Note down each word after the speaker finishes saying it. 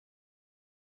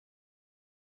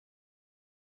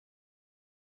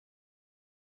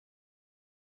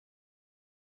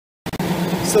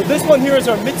So this one here is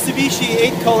our Mitsubishi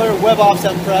 8-color web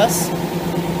offset press,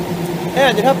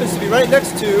 and it happens to be right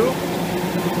next to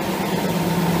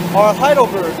our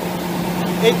Heidelberg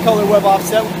 8-color web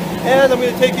offset. And I'm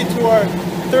going to take you to our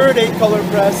third 8-color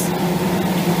press,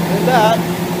 and that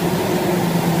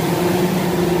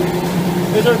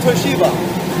is our Toshiba.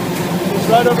 It's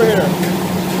right over here.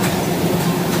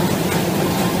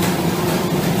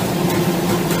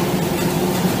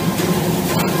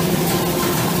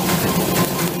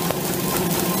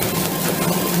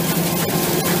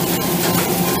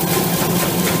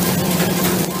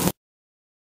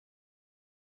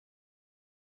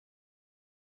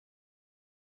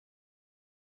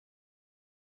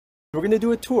 We're going to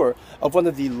do a tour of one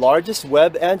of the largest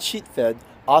web and sheet fed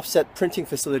offset printing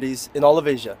facilities in all of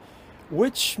Asia,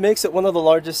 which makes it one of the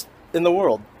largest in the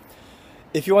world.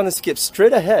 If you want to skip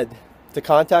straight ahead to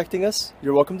contacting us,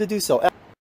 you're welcome to do so.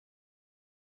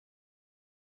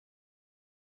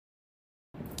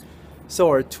 So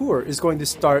our tour is going to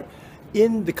start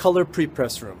in the color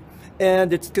pre-press room,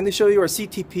 and it's going to show you our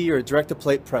CTP or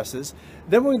direct-to-plate presses.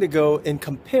 Then we're going to go and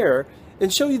compare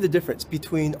and show you the difference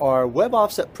between our web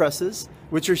offset presses,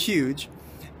 which are huge,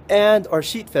 and our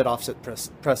sheet fed offset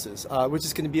presses, which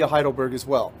is going to be a Heidelberg as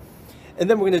well. And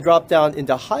then we're going to drop down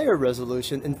into higher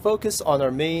resolution and focus on our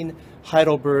main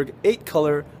Heidelberg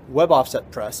 8-color web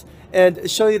offset press and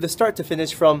show you the start to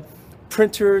finish, from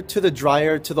printer to the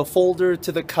dryer to the folder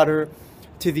to the cutter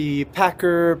to the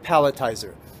packer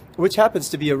palletizer, which happens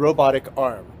to be a robotic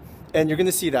arm. And you're going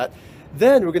to see that.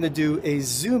 Then we're going to do a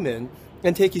zoom in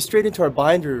and take you straight into our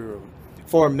bindery room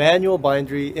for manual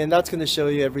bindery, and that's going to show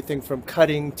you everything from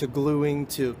cutting to gluing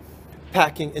to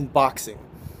packing and boxing.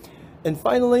 And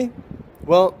finally,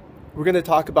 well, we're going to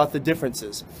talk about the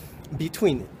differences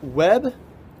between web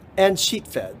and sheet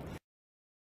fed.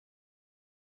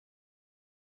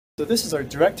 So this is our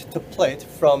direct to plate,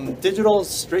 from digital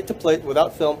straight to plate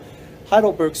without film,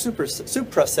 Heidelberg Supra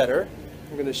setter.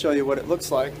 I'm going to show you what it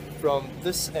looks like from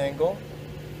this angle.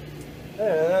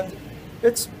 And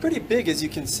it's pretty big, as you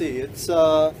can see. It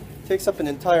takes up an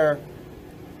entire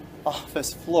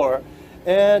office floor,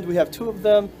 and we have two of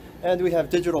them, and we have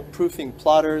digital proofing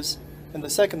plotters, and the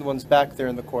second one's back there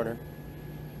in the corner.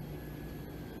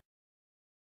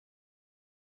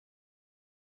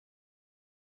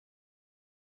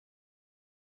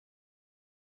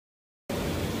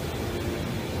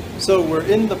 So we're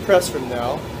in the press room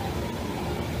now.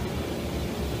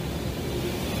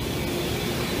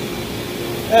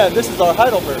 And this is our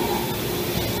Heidelberg.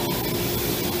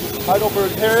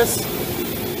 Heidelberg Harris.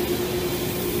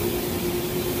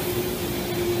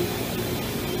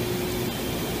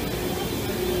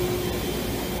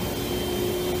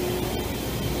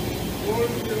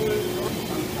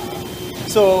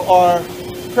 So our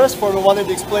press foreman wanted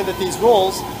to explain that these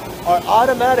rolls are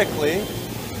automatically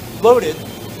loaded.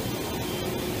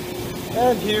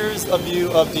 And here's a view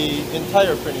of the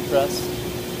entire printing press.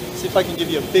 See if I can give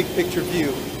you a big picture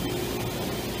view.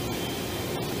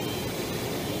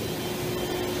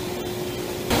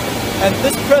 And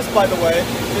this press, by the way,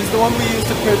 is the one we use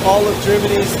to print all of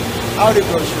Germany's Audi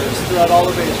brochures throughout all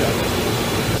of Asia.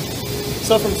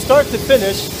 So from start to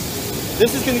finish,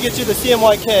 this is going to get you the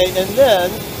CMYK, and then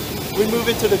we move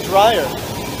into the dryer.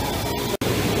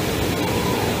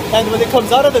 And when it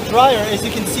comes out of the dryer, as you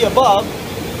can see above,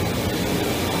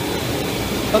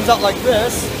 it comes out like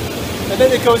this. And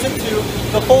then it goes into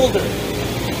the folder,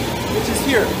 which is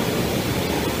here.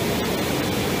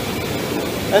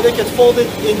 And it gets folded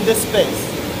in this space.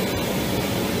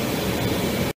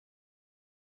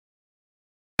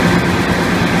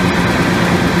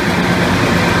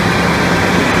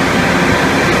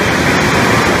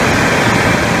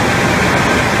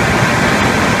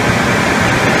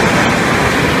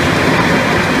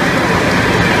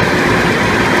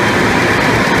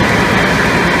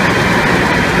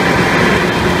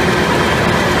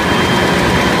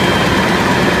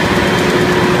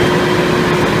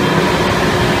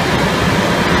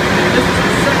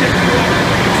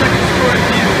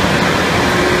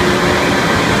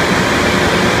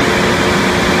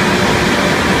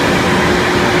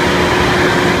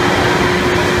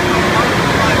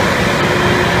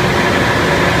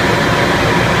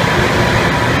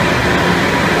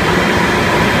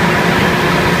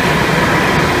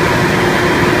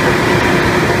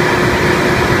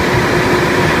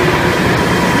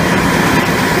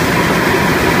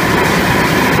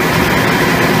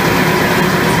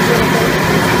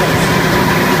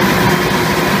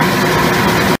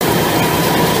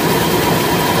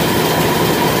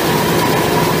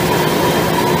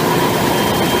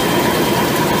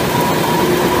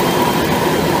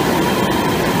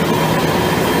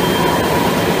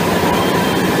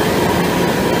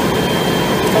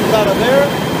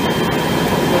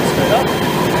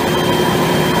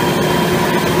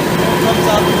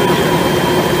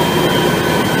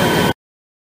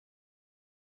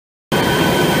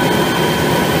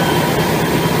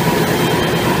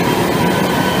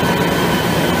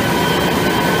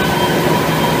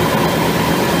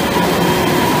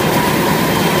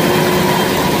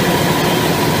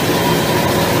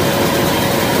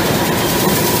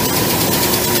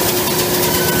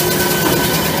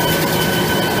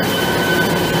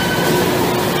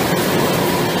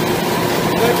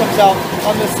 comes out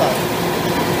on this side.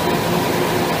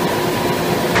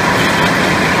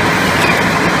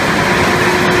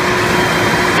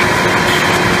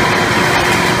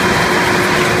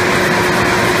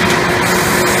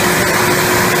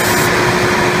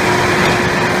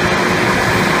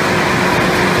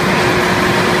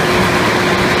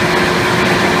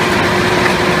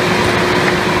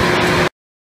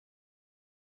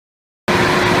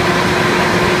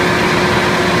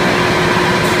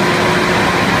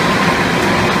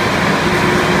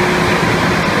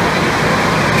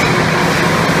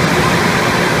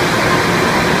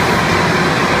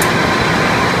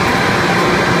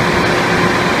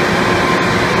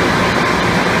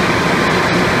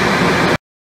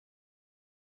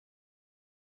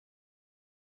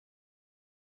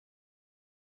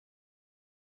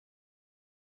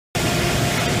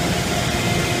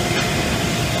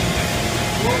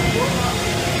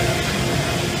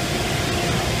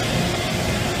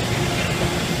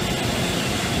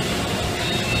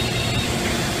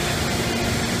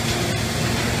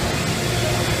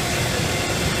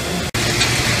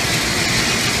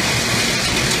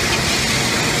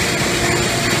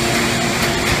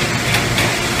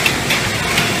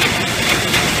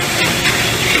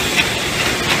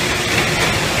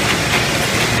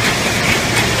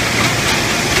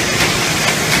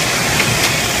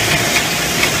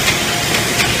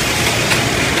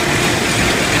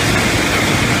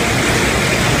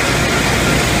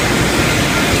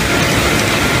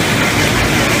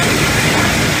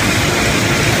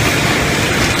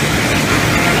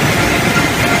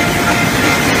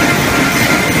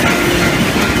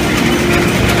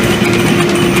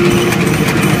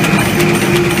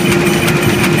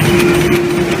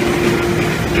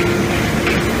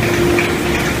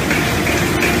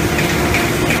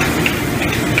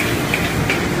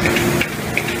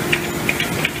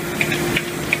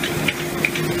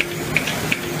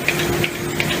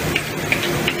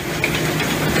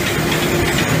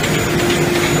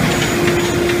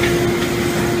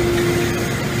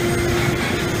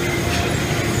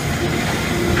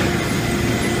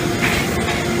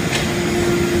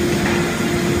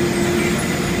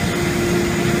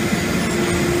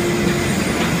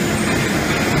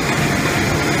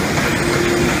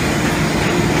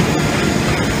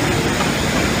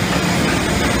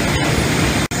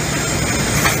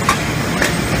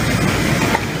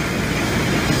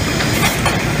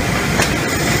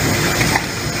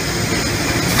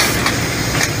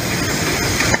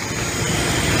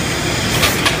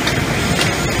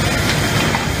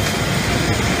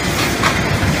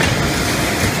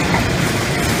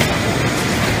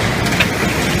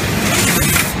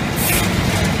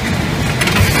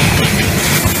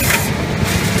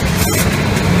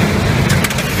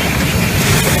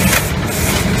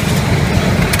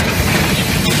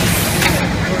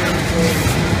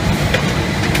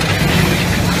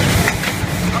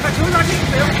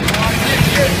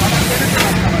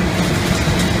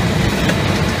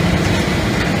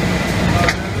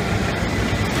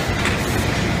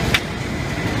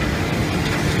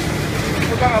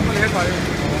 한번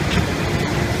해봐요.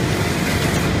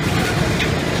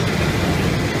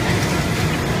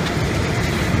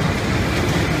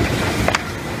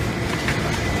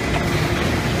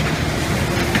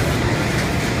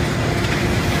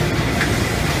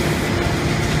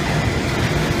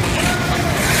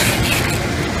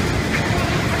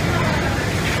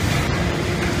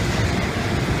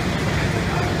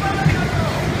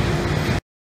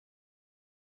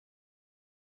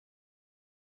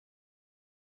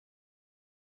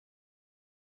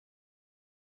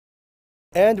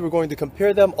 And we're going to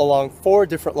compare them along 4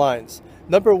 different lines.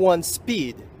 Number 1,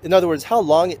 speed. In other words, how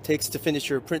long it takes to finish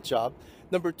your print job.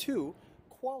 Number 2,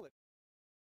 quality.